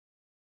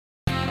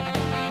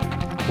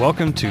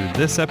Welcome to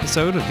this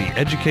episode of the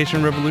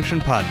Education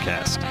Revolution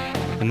podcast.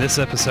 In this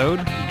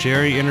episode,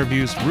 Jerry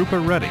interviews Rupa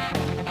Reddy.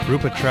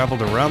 Rupa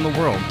traveled around the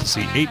world to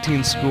see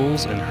 18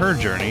 schools in her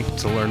journey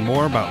to learn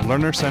more about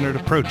learner-centered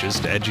approaches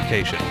to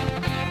education.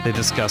 They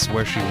discuss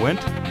where she went,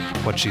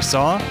 what she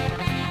saw,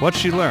 what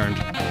she learned,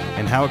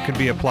 and how it could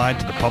be applied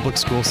to the public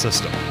school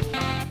system.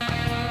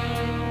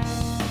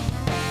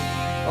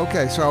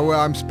 Okay, so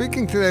I'm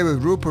speaking today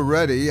with Rupa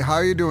Reddy. How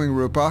are you doing,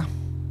 Rupa?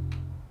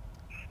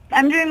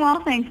 I'm doing well,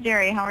 thanks,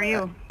 Jerry. How are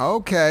you?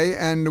 Okay,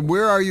 and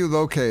where are you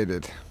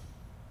located?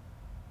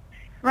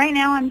 Right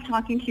now, I'm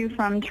talking to you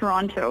from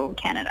Toronto,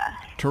 Canada.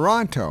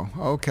 Toronto,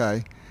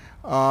 okay.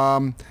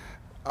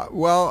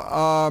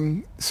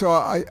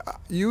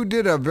 You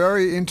did a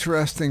very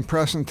interesting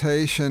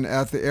presentation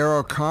at the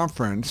Aero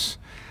Conference,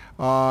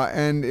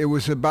 and it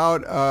was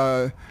about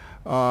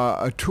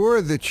a tour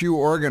that you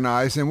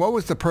organized, and what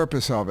was the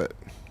purpose of it?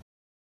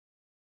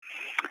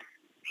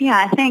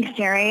 Yeah, thanks,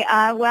 Jerry.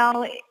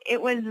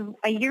 It was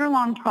a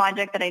year-long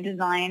project that I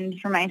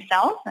designed for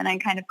myself, and I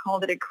kind of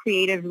called it a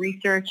creative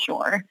research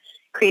or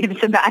creative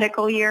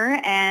sabbatical year.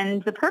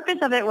 And the purpose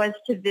of it was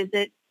to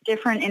visit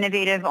different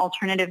innovative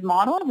alternative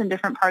models in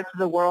different parts of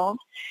the world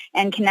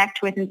and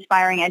connect with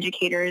inspiring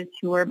educators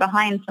who are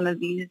behind some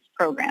of these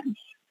programs.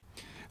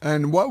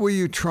 And what were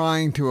you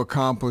trying to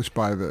accomplish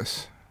by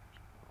this?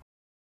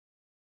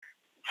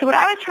 So what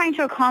I was trying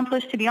to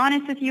accomplish, to be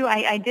honest with you,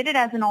 I did it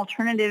as an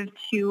alternative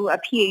to a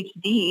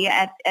PhD.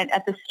 At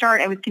the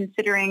start, I was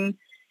considering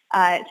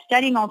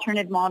studying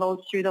alternative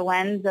models through the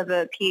lens of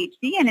a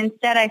PhD, and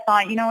instead I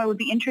thought, it would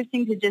be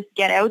interesting to just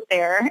get out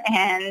there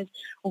and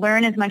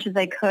learn as much as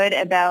I could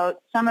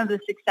about some of the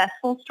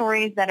successful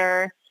stories that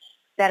are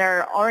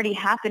already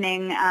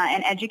happening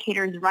and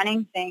educators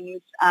running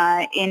things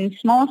in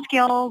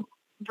small-scale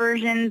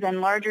versions and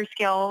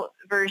larger-scale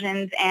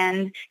versions,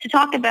 and to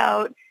talk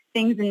about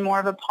things in more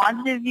of a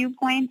positive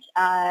viewpoint.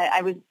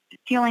 I was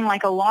feeling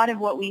like a lot of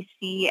what we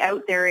see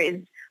out there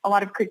is a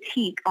lot of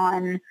critique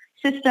on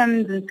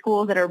systems and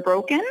schools that are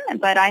broken,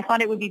 but I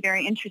thought it would be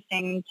very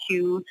interesting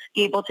to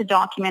be able to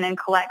document and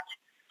collect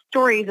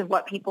stories of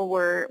what people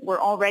were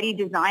already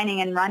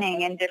designing and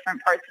running in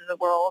different parts of the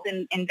world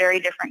in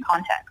very different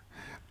contexts.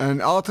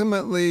 And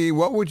ultimately,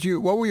 what were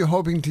you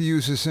hoping to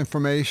use this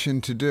information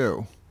to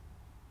do?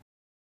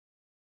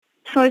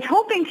 So I was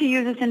hoping to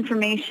use this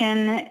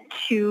information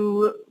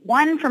to,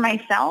 one, for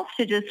myself,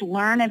 to just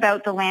learn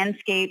about the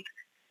landscape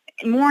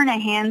more in a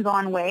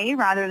hands-on way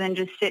rather than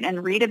just sit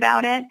and read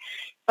about it,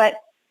 but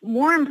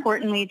more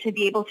importantly, to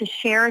be able to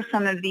share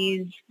some of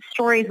these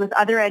stories with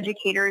other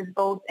educators,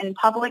 both in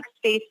public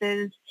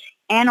spaces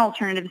and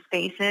alternative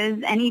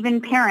spaces, and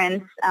even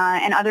parents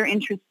and other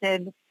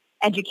interested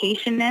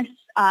educationists.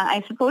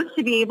 I suppose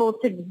to be able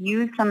to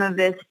use some of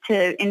this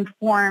to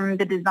inform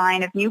the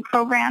design of new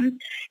programs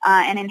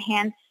and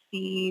enhance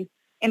the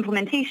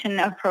implementation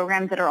of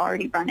programs that are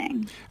already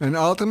running. And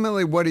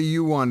ultimately, what do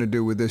you want to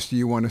do with this? Do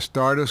you want to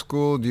start a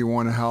school? Do you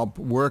want to help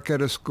work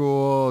at a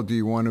school? Do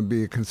you want to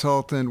be a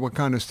consultant? What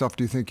kind of stuff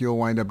do you think you'll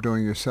wind up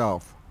doing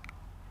yourself?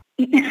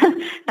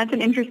 That's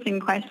an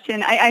interesting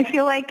question. I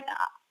feel like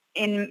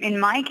in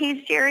my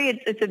case, Jerry,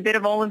 it's a bit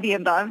of all of the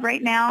above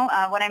right now.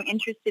 What I'm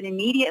interested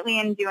immediately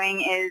in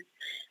doing is,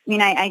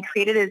 I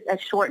created a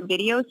short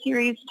video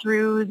series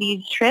through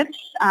these trips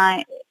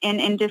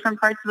in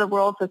different parts of the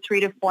world, so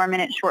 3 to 4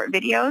 minute short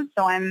videos.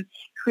 So I'm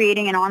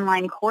creating an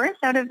online course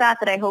out of that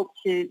I hope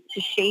to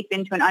shape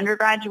into an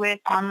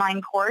undergraduate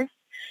online course.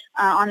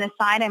 On the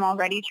side, I'm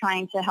already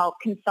trying to help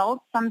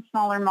consult some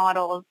smaller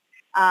models,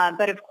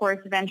 but of course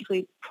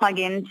eventually plug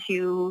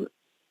into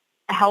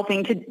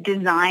helping to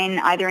design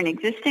either an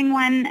existing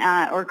one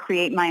or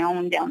create my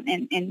own down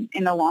in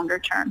the longer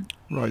term.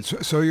 Right.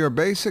 So your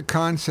basic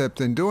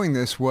concept in doing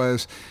this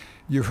was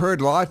you've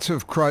heard lots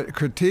of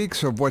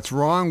critiques of what's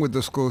wrong with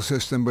the school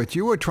system, but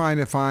you were trying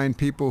to find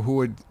people who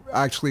had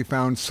actually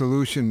found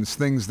solutions,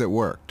 things that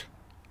worked.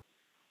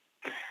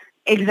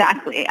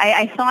 Exactly.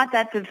 I thought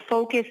that the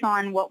focus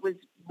on what was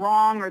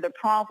wrong or the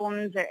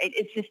problems,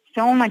 it's just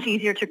so much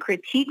easier to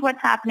critique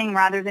what's happening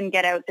rather than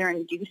get out there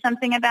and do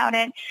something about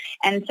it.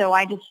 And so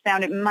I just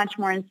found it much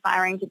more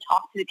inspiring to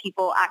talk to the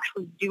people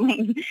actually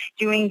doing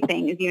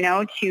things,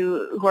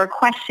 who are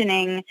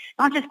questioning,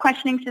 not just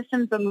questioning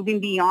systems, but moving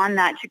beyond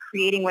that to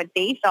creating what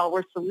they felt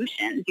were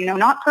solutions,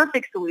 not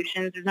perfect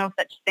solutions, there's no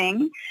such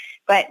thing,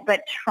 but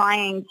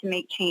trying to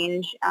make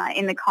change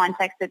in the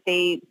context that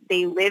they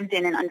lived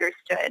in and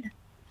understood.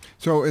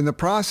 So in the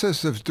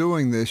process of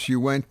doing this, you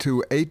went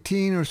to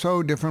 18 or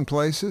so different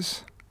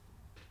places?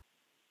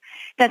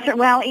 That's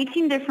right.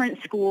 18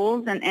 different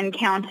schools and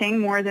counting,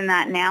 more than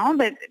that now.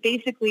 But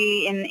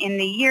basically in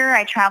the year,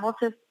 I traveled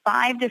to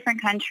 5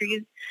 different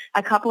countries.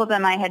 A couple of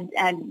them I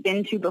had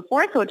been to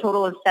before, so a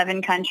total of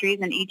 7 countries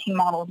and 18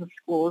 models of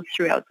schools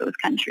throughout those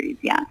countries,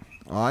 yeah.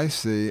 I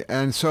see.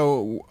 And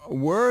so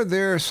were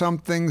there some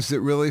things that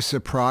really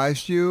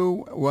surprised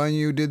you when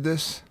you did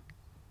this?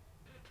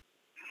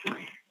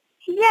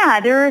 Yeah,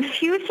 there are a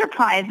few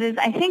surprises.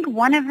 I think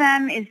one of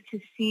them is to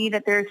see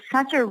that there's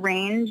such a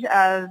range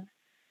of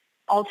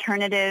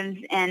alternatives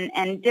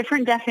and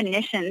different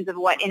definitions of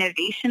what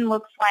innovation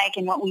looks like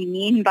and what we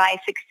mean by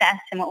success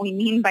and what we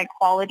mean by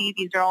quality.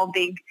 These are all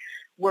big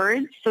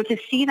words. So to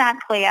see that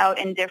play out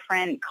in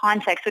different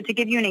contexts. So to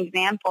give you an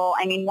example,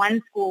 I mean,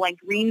 one school like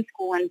Green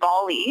School in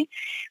Bali,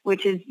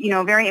 which is,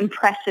 very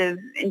impressive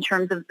in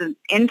terms of the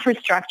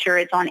infrastructure.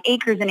 It's on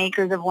acres and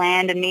acres of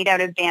land and made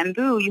out of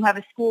bamboo. You have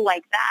a school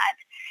like that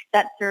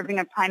that's serving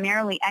a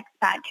primarily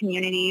expat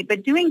community,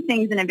 but doing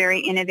things in a very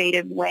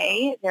innovative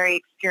way, very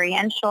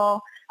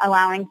experiential,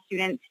 allowing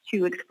students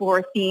to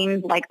explore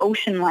themes like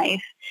ocean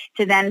life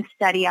to then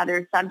study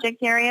other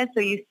subject areas. So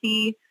you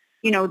see,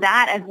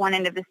 that as one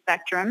end of the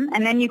spectrum.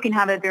 And then you can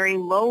have a very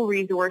low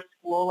resource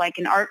school, like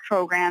an art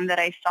program that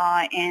I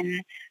saw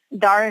in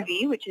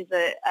Dharavi, which is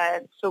a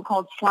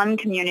so-called slum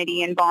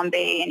community in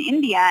Bombay in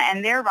India.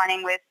 And they're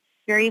running with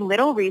very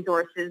little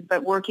resources,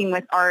 but working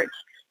with art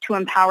to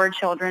empower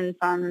children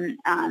from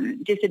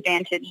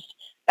disadvantaged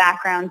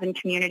backgrounds and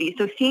communities.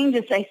 So seeing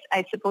just,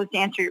 I suppose, to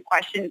answer your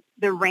question,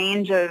 the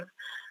range of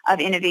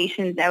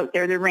innovations out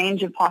there, the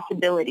range of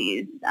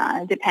possibilities,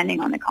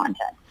 depending on the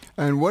context.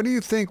 And what do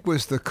you think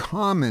was the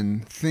common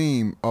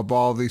theme of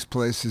all these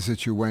places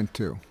that you went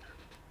to?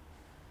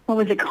 What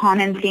was a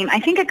common theme?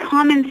 I think a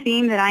common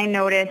theme that I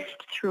noticed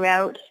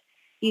throughout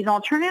these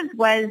alternatives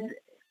was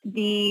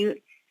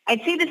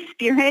I'd say the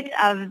spirit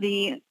of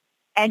the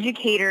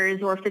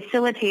educators or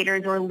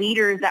facilitators or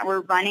leaders that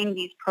were running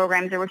these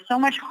programs. There was so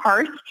much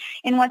heart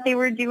in what they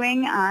were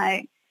doing.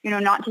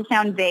 Not to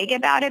sound vague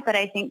about it, but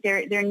I think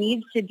there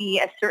needs to be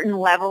a certain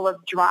level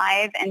of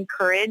drive and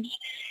courage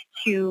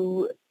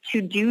to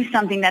do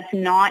something that's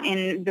not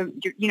in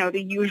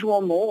the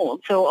usual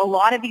mold. So a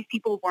lot of these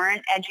people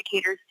weren't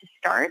educators to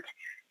start.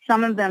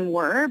 Some of them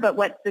were, but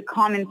what the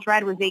common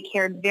thread was they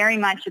cared very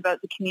much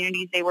about the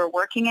communities they were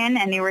working in,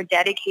 and they were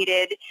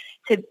dedicated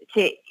to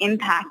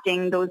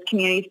impacting those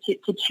communities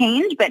to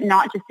change, but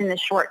not just in the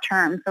short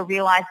term. So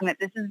realizing that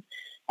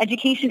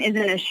education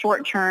isn't a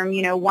short-term,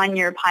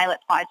 1-year pilot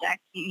project.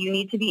 You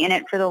need to be in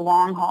it for the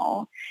long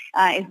haul,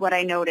 is what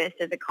I noticed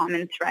as a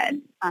common thread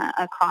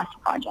across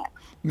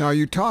projects. Now,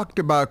 you talked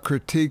about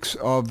critiques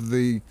of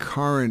the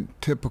current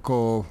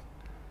typical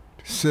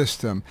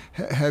system.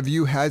 Have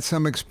you had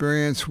some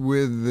experience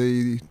with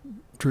the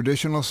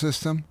traditional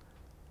system?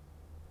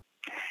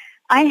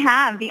 I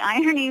have. The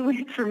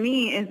irony for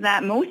me is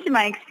that most of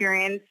my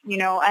experience,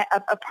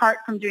 apart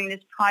from doing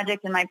this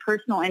project and my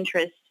personal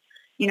interest,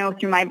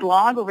 through my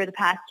blog over the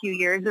past few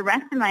years, the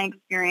rest of my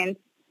experience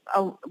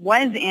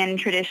was in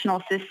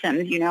traditional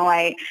systems.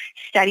 I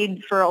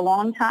studied for a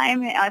long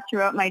time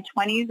throughout my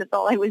 20s. That's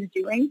all I was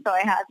doing. So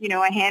I have,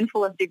 a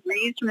handful of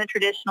degrees from the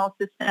traditional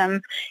system.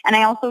 And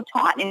I also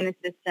taught in the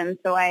system.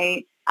 So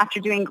after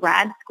doing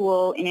grad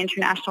school in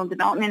international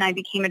development, I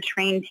became a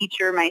trained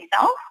teacher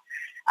myself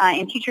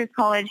in Teachers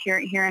College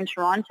here in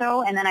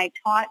Toronto. And then I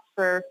taught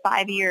for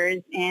 5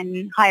 years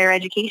in higher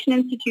education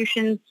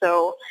institutions.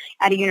 So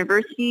at a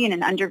university in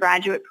an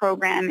undergraduate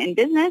program in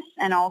business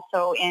and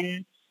also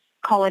in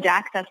college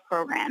access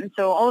programs.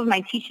 So all of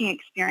my teaching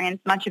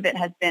experience, much of it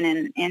has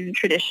been in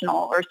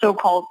traditional or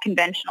so-called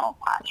conventional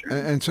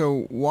classrooms. And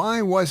so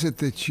why was it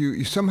that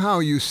you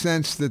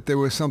sensed that there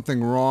was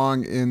something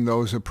wrong in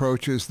those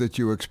approaches that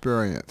you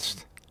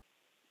experienced?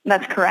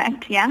 That's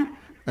correct, yeah.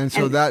 And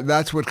so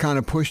that's what kind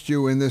of pushed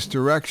you in this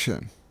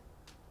direction.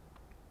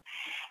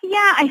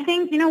 Yeah, I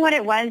think, what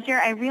it was,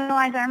 I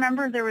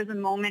remember there was a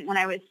moment when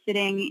I was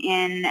sitting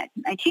in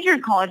my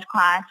teacher's college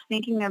class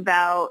thinking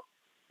about,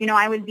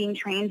 I was being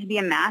trained to be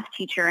a math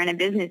teacher and a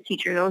business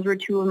teacher. Those were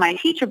two of my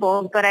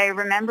teachables. But I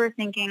remember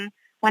thinking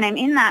when I'm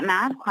in that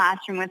math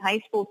classroom with high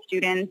school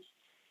students,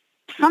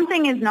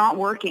 something is not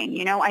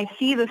working. I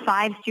see the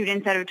 5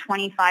 students out of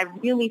 25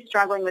 really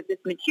struggling with this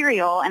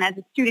material. And as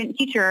a student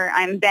teacher,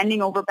 I'm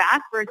bending over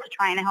backwards to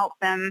try and help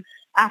them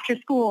after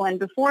school and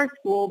before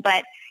school.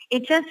 But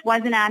it just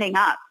wasn't adding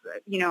up.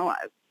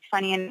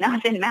 Funny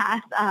enough in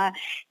math,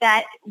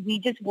 that we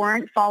just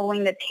weren't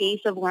following the pace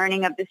of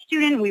learning of the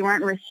student. We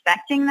weren't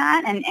respecting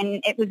that. And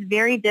it was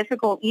very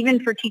difficult,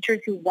 even for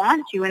teachers who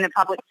want to in the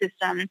public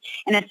system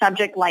in a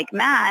subject like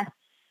math.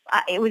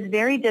 It was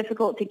very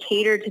difficult to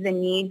cater to the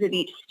needs of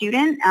each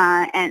student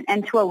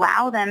and to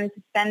allow them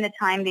to spend the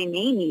time they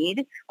may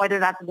need, whether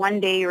that's 1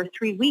 day or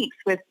 3 weeks,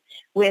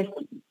 with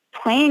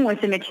playing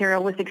with the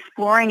material, with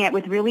exploring it,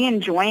 with really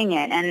enjoying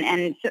it.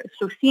 And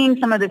so seeing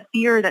some of the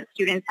fear that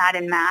students had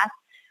in math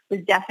was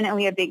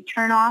definitely a big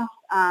turnoff.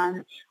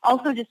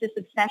 Also, just this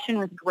obsession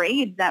with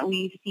grades that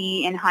we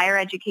see in higher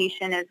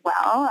education as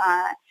well.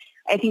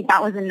 I think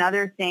that was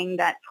another thing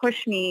that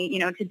pushed me,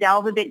 to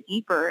delve a bit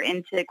deeper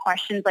into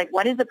questions like,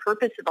 what is the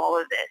purpose of all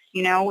of this?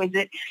 Is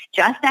it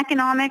just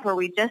economic, or are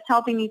we just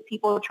helping these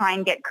people try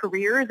and get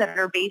careers that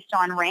are based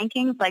on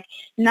rankings? Like,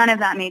 none of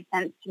that made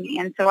sense to me.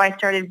 And so I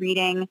started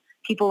reading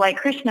people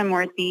like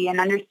Krishnamurti and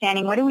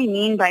understanding what do we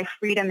mean by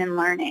freedom in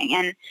learning,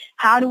 and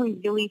how do we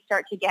really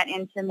start to get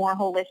into more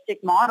holistic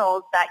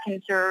models that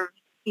can serve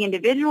the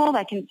individual,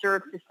 that can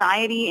serve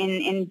society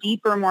in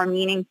deeper, more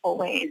meaningful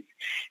ways.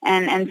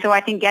 And so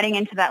I think getting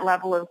into that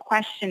level of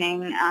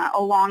questioning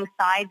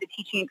alongside the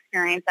teaching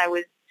experience I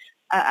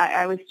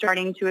was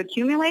starting to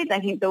accumulate, I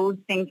think those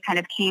things kind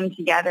of came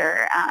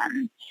together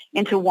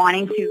into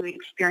wanting to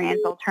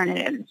experience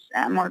alternatives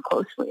more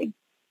closely.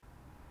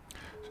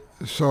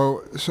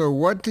 So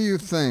what do you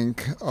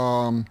think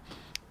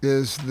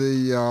is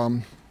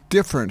the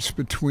difference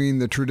between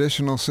the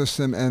traditional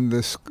system and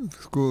the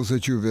schools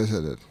that you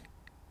visited?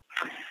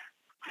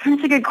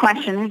 That's a good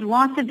question. There's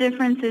lots of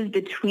differences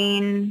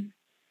between,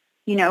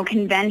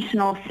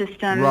 conventional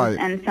systems Right.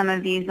 and some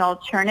of these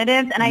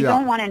alternatives. And I Yeah.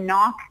 don't want to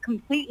knock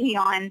completely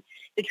on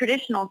the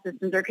traditional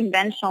systems or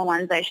conventional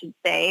ones, I should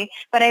say.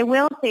 But I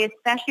will say,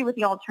 especially with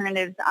the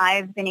alternatives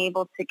I've been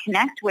able to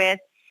connect with,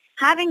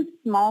 having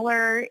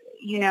smaller,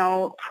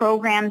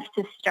 programs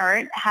to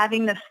start,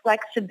 having the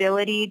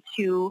flexibility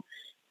to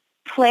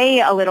play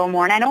a little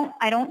more. And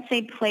I don't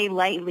say play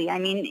lightly. I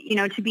mean,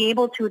 to be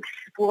able to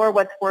explore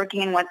what's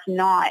working and what's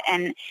not,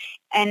 and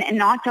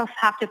not to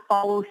have to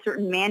follow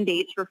certain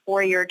mandates for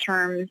 4-year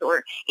terms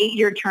or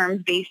 8-year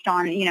terms based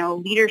on,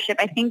 leadership.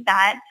 I think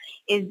that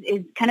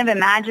is kind of a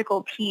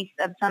magical piece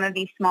of some of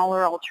these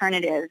smaller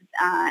alternatives.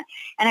 And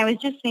I was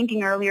just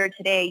thinking earlier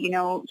today,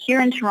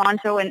 here in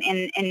Toronto and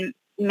in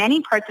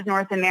many parts of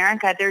North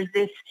America, there's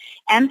this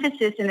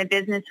emphasis in the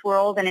business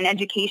world and in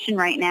education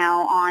right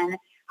now on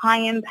high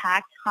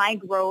impact, high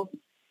growth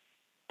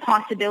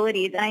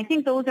possibilities. And I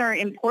think those are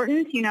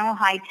important,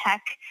 high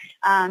tech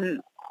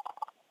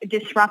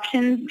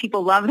disruptions.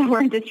 People love the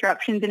word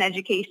disruptions in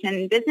education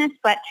and business,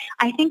 but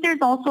I think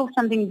there's also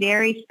something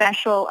very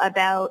special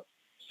about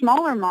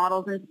smaller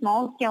models and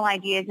small scale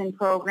ideas and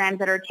programs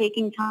that are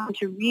taking time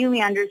to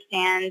really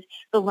understand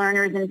the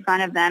learners in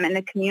front of them and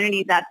the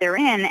communities that they're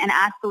in, and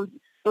ask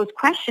those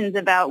questions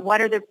about what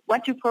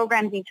do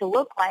programs need to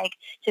look like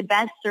to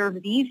best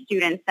serve these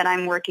students that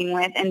I'm working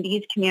with and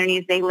these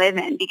communities they live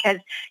in, because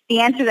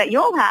the answer that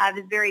you'll have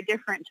is very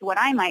different to what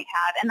I might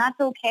have, and that's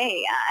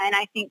okay. And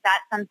I think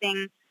that's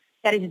something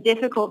that is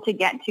difficult to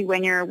get to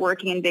when you're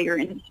working in bigger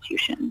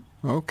institutions.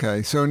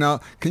 Okay, so now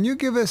can you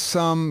give us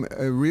some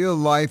real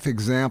life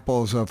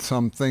examples of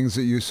some things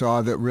that you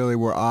saw that really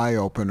were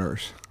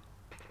eye-openers?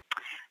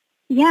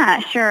 Yeah,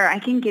 sure. I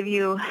can give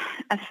you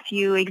a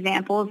few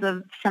examples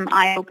of some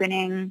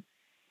eye-opening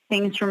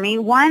things for me.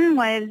 One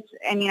was,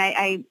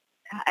 I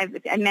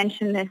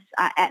mentioned this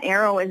at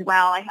Arrow as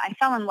well. I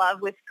fell in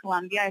love with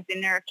Colombia. I've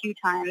been there a few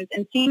times,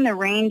 and seeing the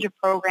range of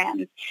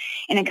programs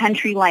in a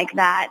country like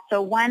that.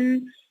 So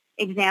one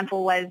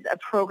example was a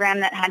program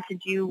that had to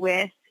do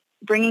with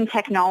bringing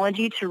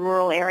technology to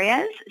rural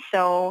areas.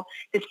 So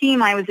the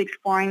theme I was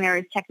exploring there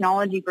is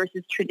technology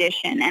versus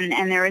tradition,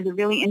 and there was a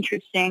really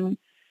interesting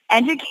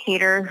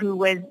educator who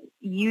was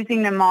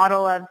using the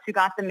model of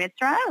Sugata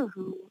Mitra,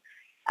 who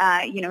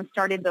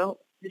started the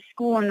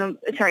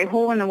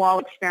hole in the wall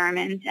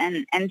experiment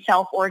and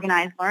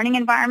self-organized learning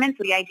environments.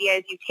 So the idea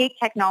is you take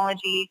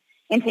technology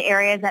into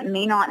areas that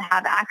may not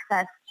have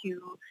access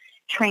to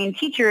trained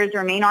teachers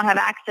or may not have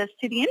access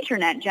to the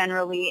internet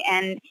generally,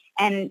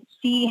 and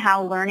see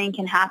how learning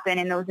can happen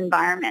in those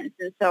environments.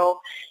 And so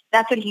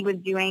that's what he was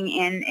doing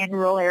in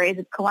rural areas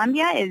of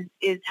Colombia,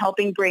 is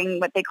helping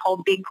bring what they call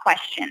big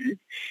questions.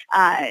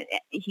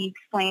 He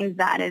explains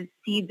that as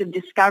seeds of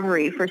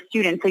discovery for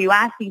students. So you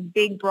ask these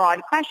big,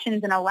 broad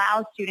questions and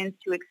allow students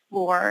to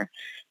explore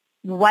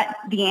what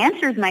the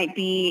answers might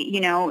be,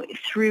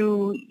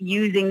 through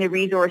using the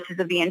resources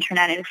of the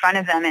internet in front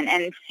of them,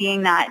 and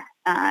seeing that,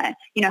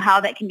 how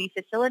that can be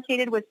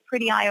facilitated was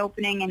pretty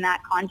eye-opening in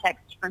that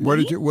context for me. What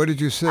did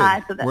you say?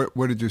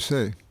 What did you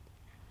say?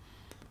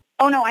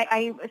 Oh no,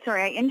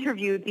 I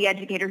interviewed the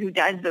educator who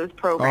does those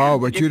programs. Oh,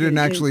 but you didn't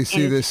actually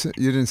see this.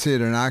 You didn't see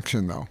it in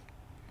action, though.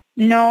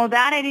 No,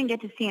 that I didn't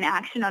get to see in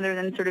action, other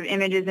than sort of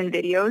images and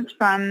videos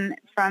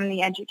from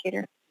the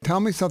educator. Tell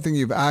me something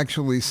you've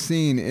actually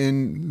seen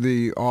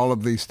in all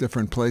of these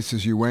different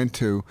places you went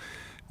to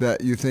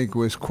that you think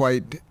was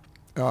quite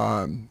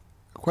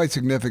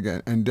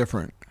significant and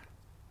different.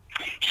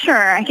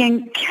 Sure. I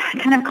can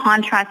kind of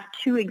contrast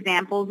two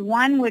examples.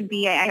 One would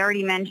be, I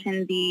already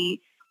mentioned the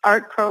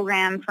art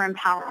program for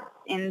empowerment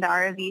in the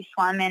RV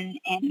slum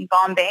in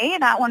Bombay.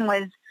 That one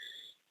was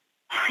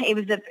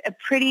a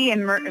pretty,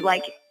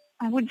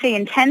 I would say,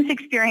 intense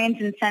experience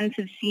in the sense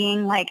of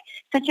seeing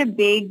such a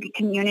big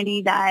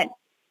community that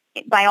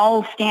by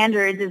all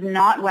standards is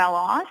not well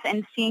off,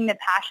 and seeing the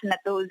passion that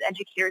those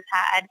educators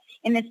had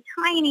in this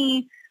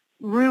tiny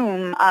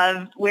room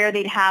of where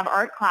they'd have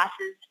art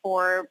classes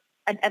for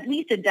at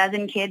least a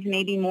dozen kids,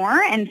 maybe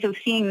more. And so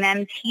seeing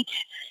them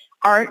teach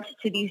art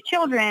to these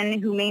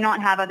children who may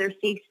not have other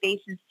safe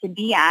spaces to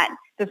be at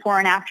before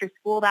and after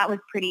school, that was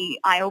pretty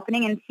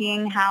eye-opening. And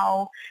seeing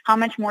how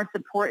much more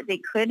support they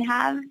could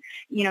have.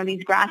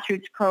 These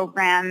grassroots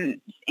programs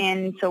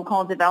in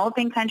so-called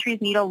developing countries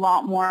need a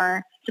lot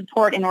more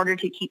support in order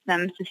to keep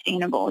them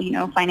sustainable,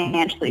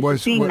 financially.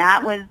 Was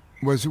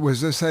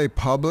this a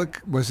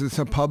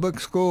public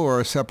school or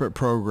a separate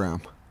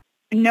program?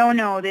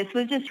 No, this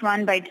was just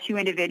run by two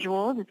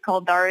individuals. It's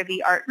called Dharavi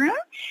Art Room,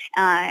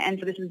 and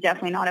so this was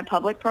definitely not a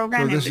public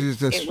program. So this is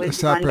just it a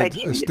was run by separate, two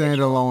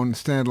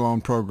individuals.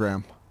 standalone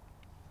program.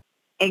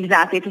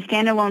 Exactly. It's a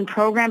standalone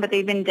program, but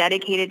they've been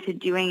dedicated to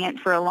doing it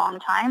for a long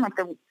time. Like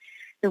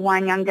the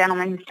one young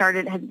gentleman who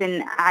started has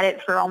been at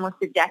it for almost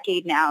a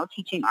decade now,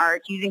 teaching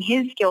art, using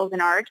his skills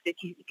in art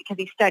because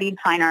he studied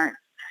fine art.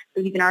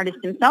 So he's an artist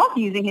himself,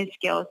 using his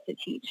skills to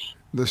teach.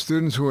 The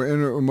students who were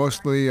in it were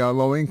mostly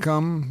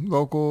low-income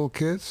local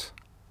kids?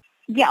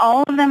 Yeah,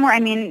 all of them were. I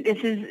mean,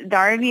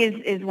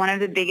 Dharavi is one of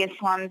the biggest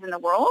slums in the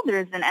world.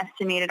 There's an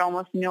estimated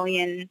almost 1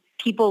 million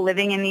people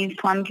living in these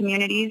slum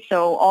communities.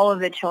 So all of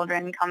the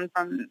children come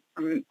from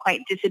quite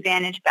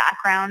disadvantaged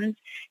backgrounds,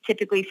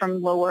 typically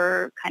from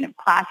lower kind of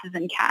classes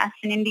and castes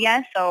in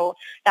India. So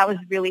that was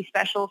really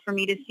special for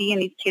me to see.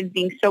 And these kids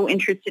being so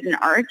interested in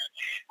art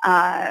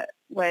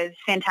was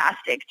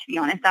fantastic, to be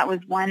honest. That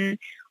was one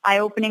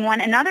eye-opening one.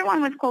 Another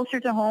one was closer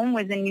to home,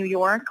 was in New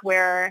York,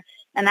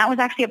 and that was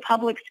actually a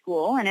public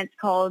school, and it's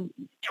called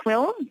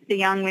TWILS, the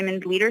Young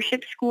Women's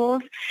Leadership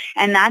Schools.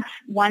 And that's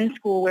one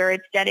school where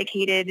it's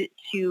dedicated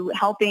to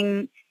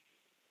helping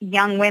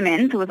young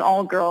women, so it's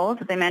all girls,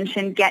 as I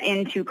mentioned, get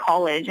into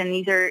college. And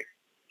these are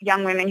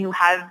young women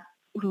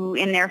who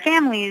in their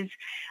families,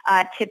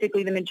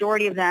 typically the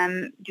majority of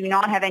them do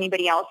not have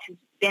anybody else who's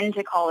been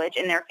to college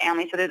in their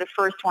family, so they're the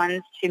first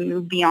ones to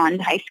move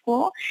beyond high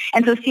school.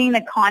 And so seeing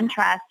the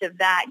contrast of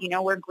that,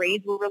 where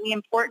grades were really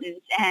important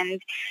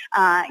and,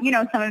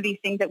 some of these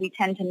things that we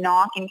tend to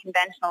knock in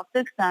conventional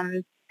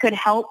systems could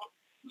help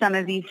some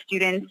of these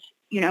students,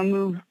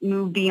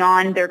 move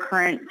beyond their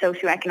current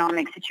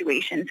socioeconomic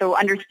situation. So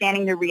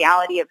understanding the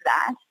reality of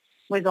that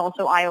was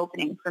also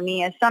eye-opening for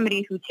me as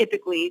somebody who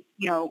typically,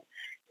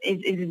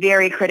 is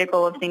very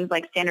critical of things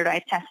like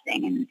standardized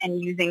testing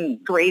and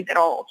using grades at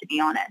all, to be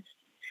honest.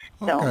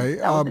 So Okay.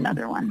 that was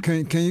another one.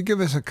 Can you give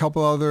us a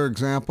couple other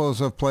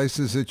examples of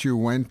places that you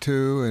went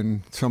to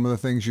and some of the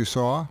things you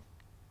saw?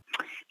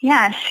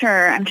 Yeah,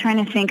 sure. I'm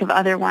trying to think of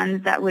other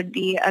ones that would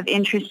be of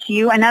interest to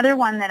you. Another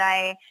one that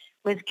I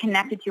was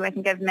connected to, I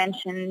think I've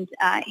mentioned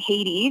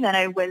Haiti, that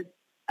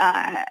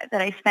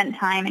I spent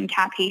time in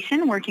Cap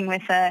Haitian working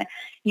with a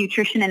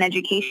nutrition and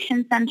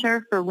education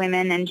center for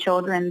women and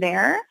children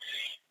there.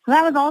 So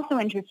that was also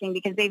interesting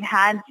because they've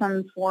had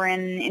some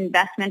foreign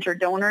investment or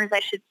donors, I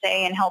should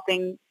say, in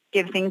helping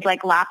give things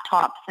like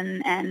laptops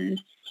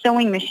and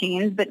sewing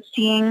machines, but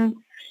I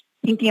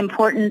think the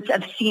importance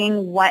of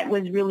seeing what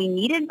was really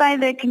needed by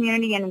the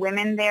community and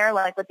women there,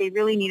 like what they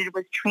really needed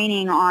was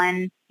training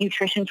on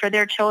nutrition for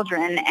their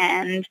children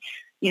and,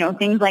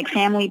 things like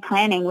family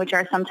planning, which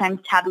are sometimes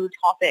taboo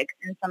topics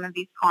in some of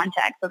these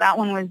contexts. So that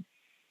one was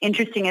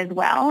interesting as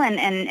well.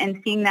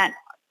 And seeing that,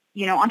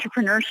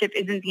 entrepreneurship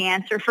isn't the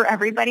answer for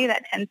everybody.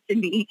 That tends to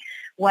be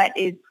what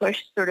is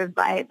pushed sort of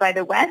by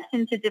the West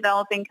into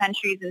developing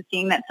countries, and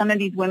seeing that some of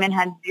these women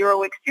had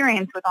zero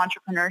experience with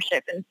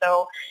entrepreneurship. And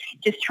so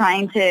just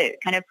trying to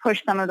kind of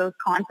push some of those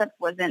concepts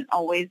wasn't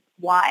always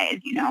wise,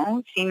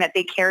 seeing that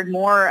they cared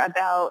more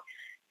about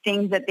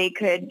things that they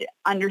could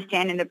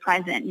understand in the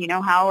present.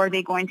 How are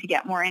they going to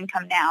get more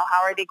income now?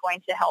 How are they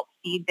going to help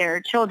feed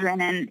their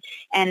children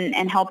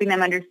and helping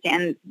them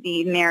understand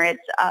the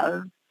merits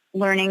of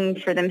learning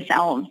for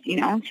themselves,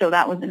 so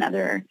that was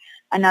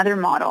another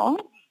model.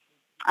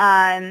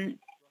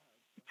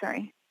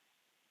 Sorry.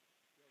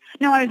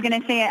 No, I was going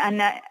to say,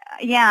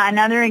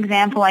 another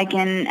example I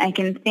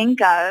can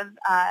think of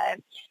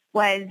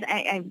was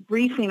I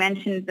briefly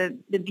mentioned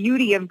the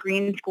beauty of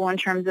Green School in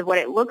terms of what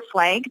it looks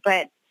like,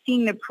 but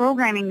seeing the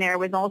programming there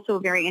was also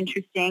very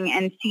interesting,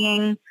 and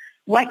seeing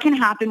what can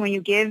happen when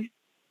you give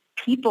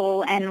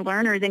people and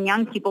learners and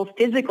young people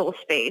physical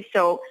space.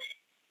 So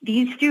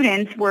these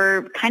students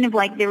were kind of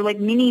like, they were like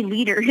mini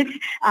leaders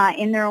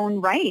in their own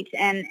right.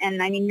 And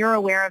I mean, you're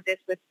aware of this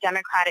with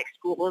democratic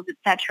schools, et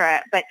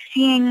cetera, but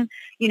seeing,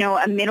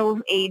 a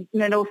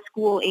middle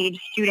school age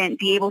student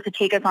be able to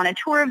take us on a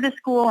tour of the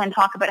school and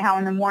talk about how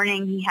in the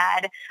morning he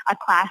had a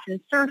class in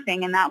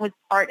surfing, and that was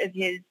part of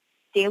his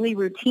daily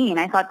routine.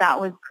 I thought that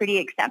was pretty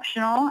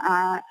exceptional.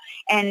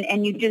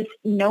 And you just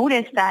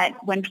notice that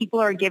when people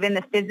are given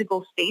the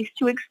physical space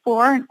to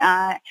explore,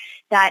 that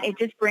it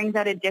just brings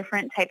out a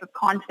different type of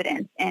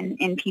confidence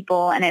in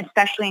people, and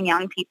especially in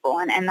young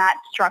people. And that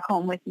struck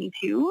home with me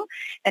too,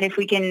 that if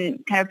we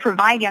can kind of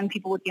provide young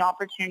people with the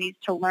opportunities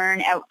to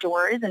learn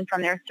outdoors and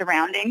from their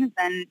surroundings,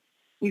 then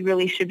we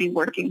really should be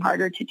working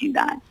harder to do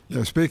that.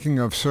 Yeah, speaking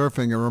of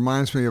surfing, it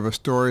reminds me of a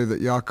story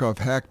that Yaakov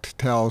Hecht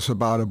tells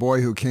about a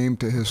boy who came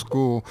to his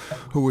school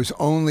who was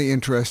only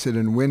interested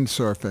in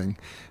windsurfing.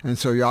 And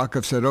so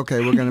Yaakov said, okay,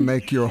 we're going to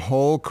make your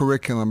whole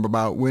curriculum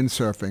about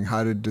windsurfing,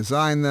 how to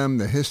design them,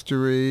 the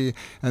history,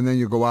 and then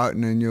you go out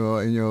and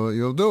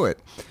you'll do it.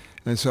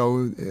 And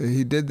so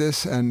he did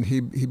this, and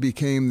he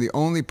became the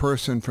only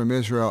person from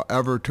Israel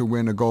ever to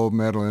win a gold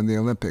medal in the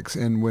Olympics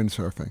in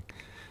windsurfing.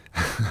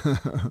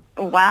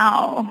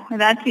 Wow.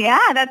 That's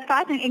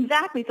fascinating.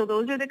 Exactly. So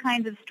those are the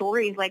kinds of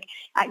stories. Like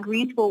at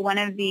Green School, one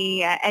of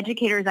the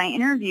educators I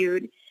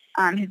interviewed,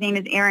 his name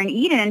is Aaron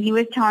Eden, and he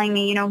was telling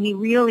me, he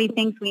really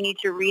thinks we need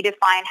to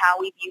redefine how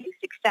we view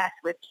success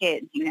with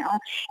kids,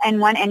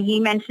 and he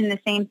mentioned the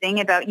same thing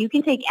about you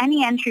can take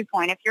any entry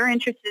point. If you're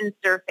interested in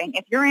surfing,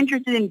 if you're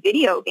interested in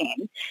video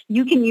games,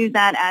 you can use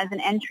that as an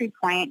entry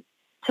point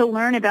to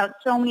learn about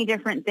so many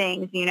different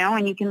things,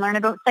 and you can learn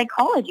about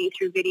psychology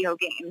through video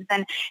games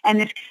and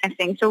this kind of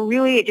thing. So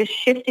really just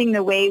shifting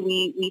the way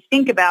we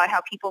think about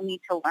how people need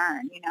to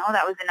learn,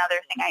 that was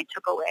another thing I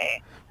took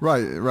away.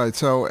 Right.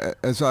 So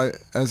as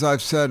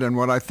I've said, and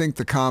what I think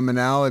the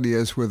commonality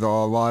is with a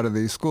lot of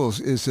these schools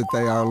is that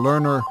they are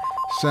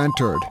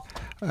learner-centered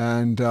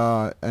and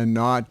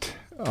not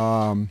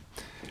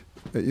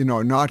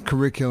not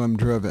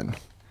curriculum-driven.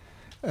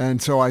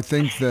 And so I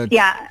think that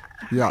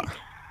yeah.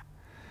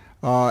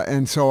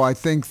 And so I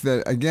think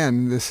that,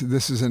 again, this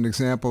is an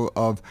example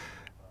of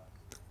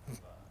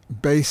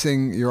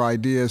basing your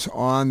ideas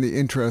on the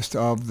interest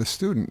of the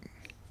student.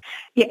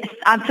 Yes,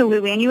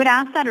 absolutely. And you had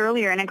asked that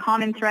earlier in a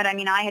common thread. I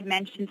mean, I had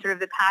mentioned sort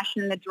of the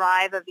passion and the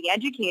drive of the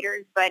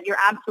educators, but you're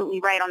absolutely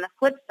right. On the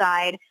flip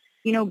side,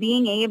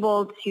 being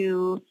able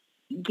to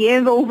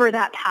give over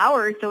that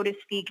power, so to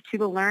speak, to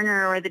the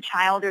learner or the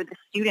child or the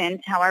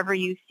student, however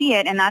you see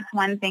it. And that's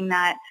one thing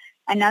that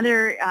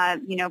another,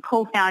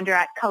 co-founder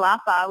at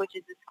Calapa, which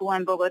is a school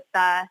in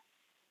Bogota,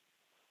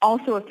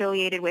 also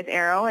affiliated with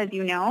Arrow, as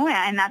you know,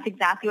 and that's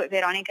exactly what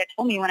Veronica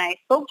told me when I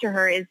spoke to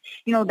her is,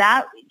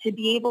 that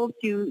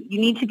you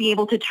need to be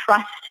able to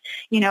trust,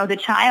 the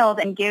child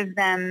and give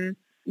them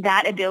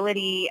that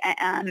ability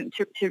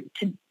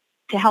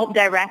to help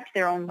direct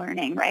their own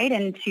learning, right?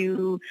 And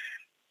to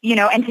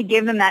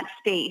give them that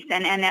space.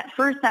 And at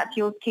first that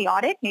feels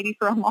chaotic. Maybe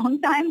for a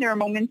long time there are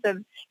moments of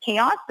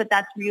chaos, but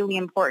that's really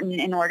important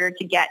in order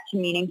to get to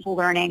meaningful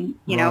learning,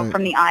 Right.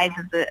 from the eyes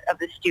of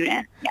the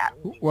student. Yeah.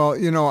 Well,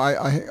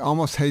 I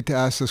almost hate to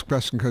ask this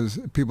question because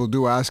people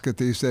do ask it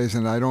these days,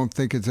 and I don't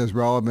think it's as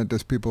relevant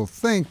as people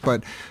think,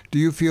 but do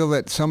you feel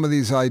that some of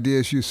these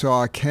ideas you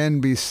saw can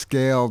be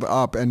scaled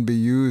up and be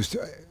used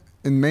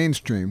in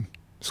mainstream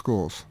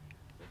schools?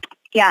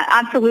 Yeah,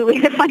 absolutely.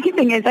 The funny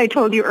thing is I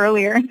told you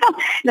earlier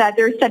that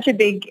there's such a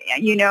big,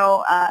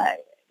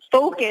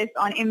 focus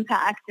on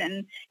impact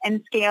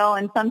and scale.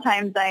 And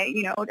sometimes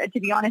to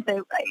be honest,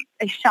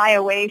 I shy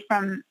away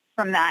from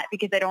that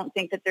because I don't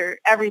think that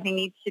everything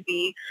needs to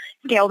be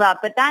scaled up.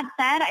 But that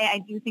said,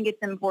 I do think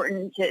it's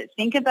important to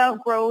think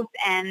about growth.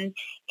 And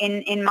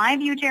in my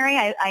view, Jerry,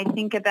 I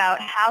think about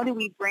how do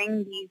we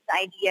bring these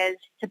ideas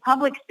to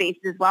public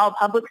spaces as well,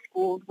 public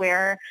schools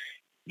where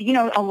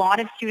a lot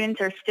of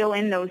students are still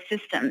in those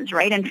systems,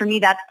 right? And for me,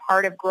 that's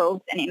part of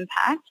growth and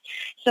impact.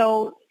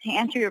 So to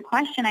answer your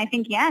question, I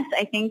think, yes,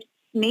 I think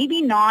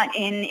maybe not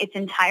in its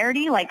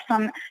entirety, like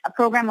a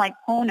program like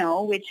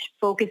Pono, which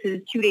focuses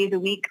 2 days a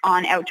week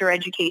on outdoor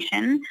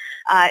education,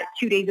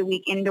 2 days a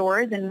week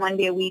indoors, and 1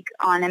 day a week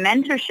on a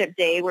mentorship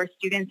day where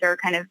students are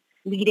kind of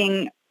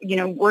leading,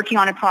 working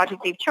on a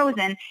project they've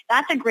chosen.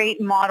 That's a great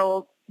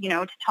model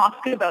to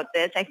talk about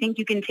this. I think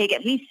you can take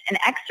at least an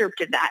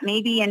excerpt of that.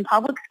 Maybe in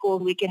public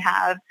schools, we could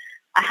have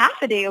a half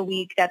a day a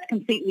week that's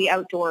completely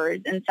outdoors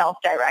and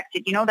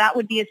self-directed. That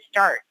would be a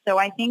start. So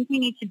I think we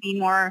need to be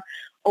more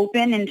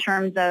open in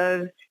terms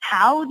of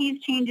how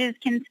these changes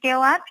can scale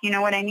up. You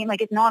know what I mean?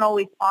 Like, it's not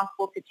always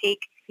possible to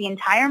take the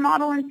entire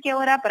model and scale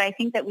it up, but I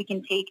think that we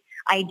can take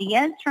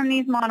ideas from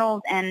these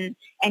models and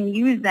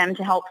use them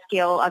to help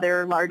scale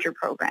other larger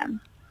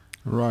programs.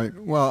 Right.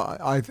 Well,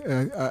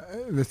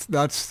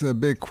 that's the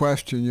big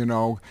question,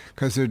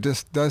 because there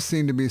just does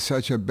seem to be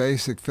such a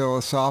basic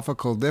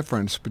philosophical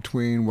difference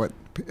between what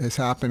is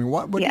happening.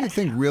 What do you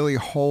think really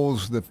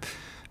holds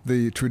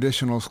the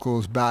traditional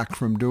schools back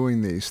from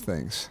doing these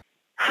things?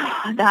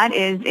 That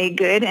is a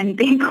good and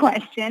big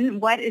question.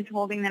 What is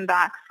holding them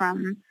back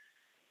from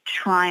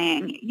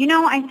trying?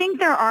 I think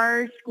there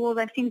are schools,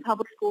 I've seen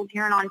public schools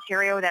here in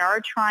Ontario that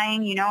are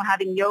trying,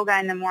 having yoga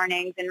in the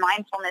mornings and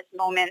mindfulness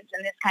moments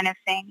and this kind of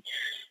thing.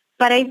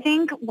 But I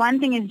think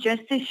one thing is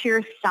just the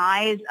sheer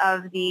size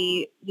of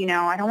the,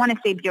 I don't want to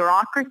say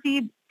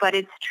bureaucracy, but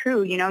it's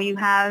true. You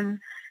have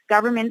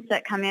governments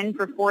that come in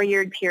for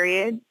 4-year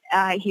periods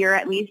here,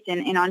 at least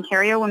in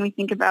Ontario, when we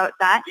think about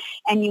that.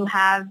 And you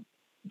have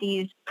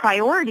these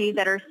priorities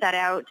that are set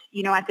out,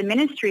 at the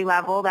ministry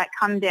level that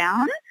come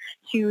down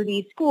to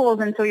these schools.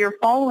 And so you're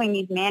following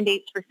these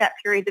mandates for set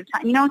periods of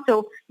time,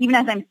 so even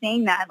as I'm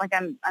saying that, like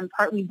I'm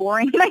partly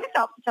boring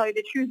myself, to tell you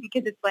the truth,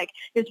 because it's like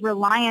this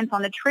reliance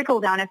on the trickle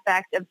down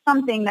effect of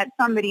something that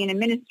somebody in a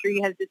ministry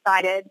has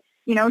decided,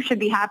 should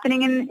be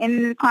happening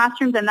in the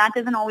classrooms. And that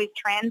doesn't always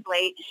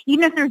translate,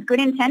 even if there's good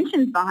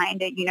intentions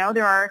behind it.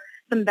 There are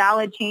some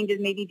valid changes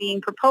maybe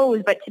being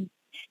proposed, but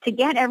to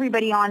get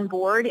everybody on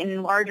board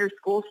in larger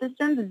school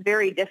systems is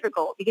very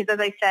difficult because, as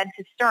I said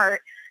to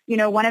start,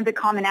 one of the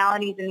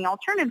commonalities in the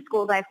alternative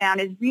schools I found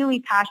is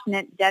really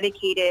passionate,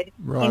 dedicated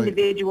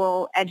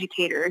individual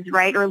educators,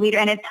 right, or leader.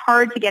 And it's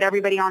hard to get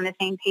everybody on the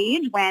same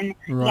page when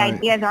the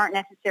ideas aren't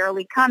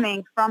necessarily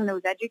coming from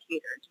those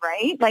educators,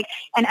 right? Like,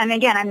 and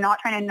again, I'm not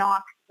trying to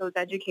knock those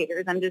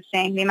educators. I'm just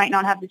saying they might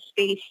not have the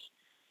space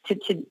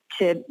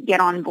to get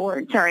on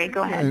board. Sorry,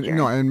 go ahead, Jerry.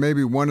 And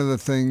maybe one of the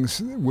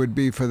things would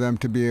be for them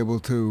to be able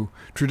to,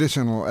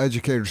 traditional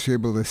educators, to be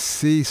able to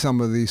see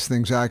some of these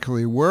things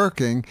actually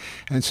working.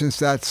 And since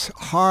that's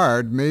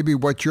hard, maybe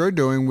what you're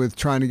doing with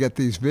trying to get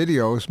these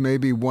videos may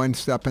be one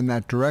step in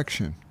that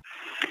direction.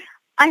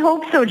 I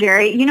hope so,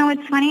 Jerry.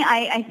 It's funny.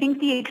 I think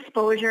the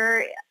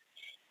exposure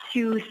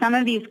to some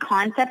of these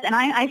concepts, and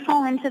I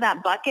fall into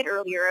that bucket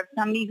earlier of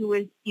somebody who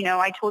was,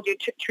 I told you,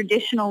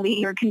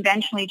 traditionally or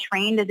conventionally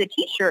trained as a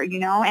teacher,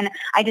 and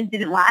I just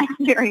didn't last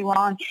very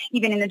long.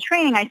 Even in the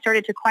training, I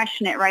started to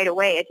question it right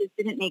away. It just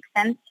didn't make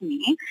sense to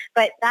me.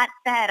 But that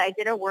said, I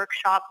did a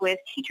workshop with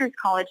Teachers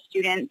College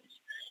students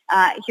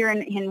here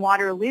in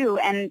Waterloo.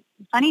 And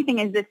the funny thing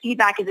is the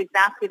feedback is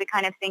exactly the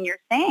kind of thing you're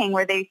saying,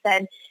 where they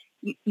said,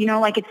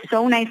 it's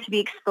so nice to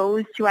be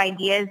exposed to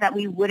ideas that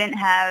we wouldn't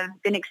have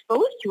been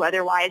exposed to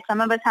otherwise.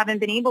 Some of us haven't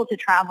been able to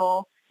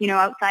travel,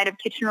 outside of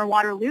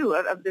Kitchener-Waterloo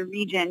of the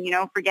region,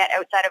 forget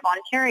outside of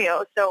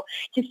Ontario. So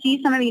to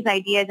see some of these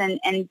ideas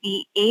and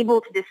be able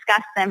to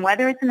discuss them,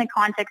 whether it's in the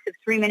context of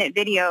 3-minute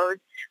videos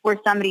where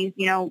somebody's,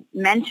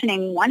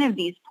 mentioning one of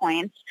these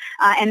points,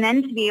 and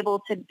then to be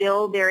able to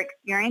build their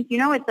experience,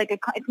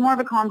 it's more of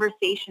a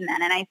conversation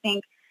then. And I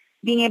think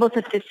being able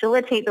to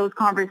facilitate those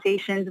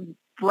conversations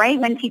right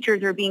when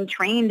teachers are being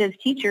trained as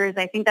teachers,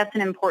 I think that's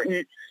an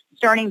important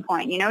starting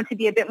point, to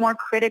be a bit more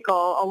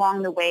critical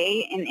along the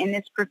way in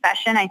this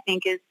profession, I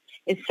think is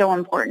so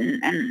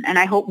important. And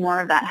I hope more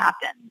of that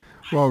happens.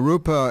 Well,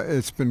 Rupa,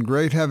 it's been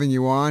great having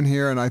you on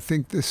here. And I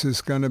think this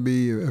is going to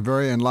be a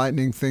very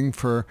enlightening thing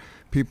for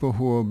people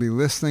who will be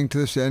listening to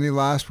this. Any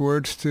last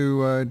words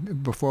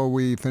before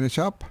we finish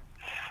up?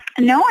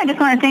 No, I just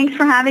want to thanks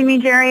for having me,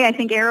 Jerry. I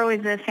think Arrow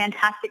is a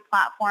fantastic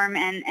platform,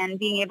 and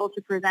being able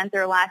to present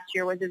there last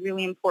year was a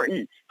really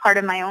important part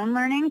of my own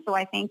learning. So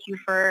I thank you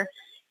for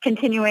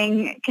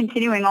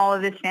continuing all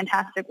of this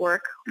fantastic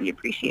work. We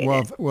appreciate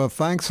it. Well,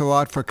 thanks a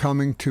lot for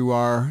coming to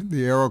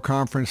the Arrow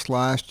conference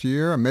last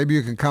year. Maybe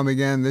you can come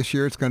again this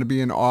year. It's going to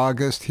be in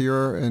August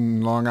here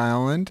in Long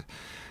Island.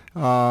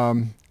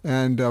 And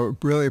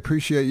really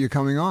appreciate you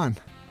coming on.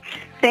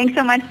 Thanks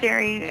so much,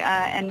 Jerry,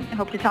 and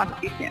hope to talk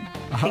to you soon.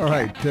 All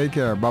right. Take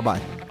care.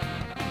 Bye-bye.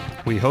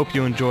 We hope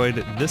you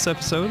enjoyed this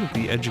episode of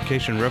the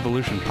Education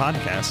Revolution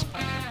podcast.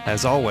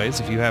 As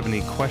always, if you have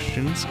any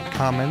questions,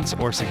 comments,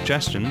 or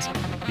suggestions,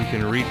 you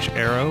can reach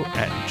Arrow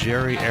at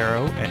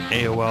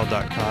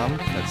jerryarrow@aol.com.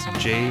 That's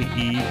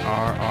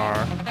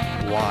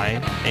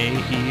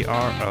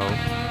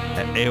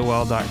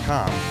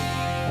JERRYAERO@aol.com,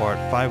 or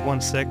at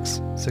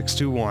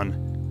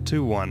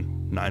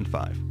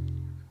 516-621-2195.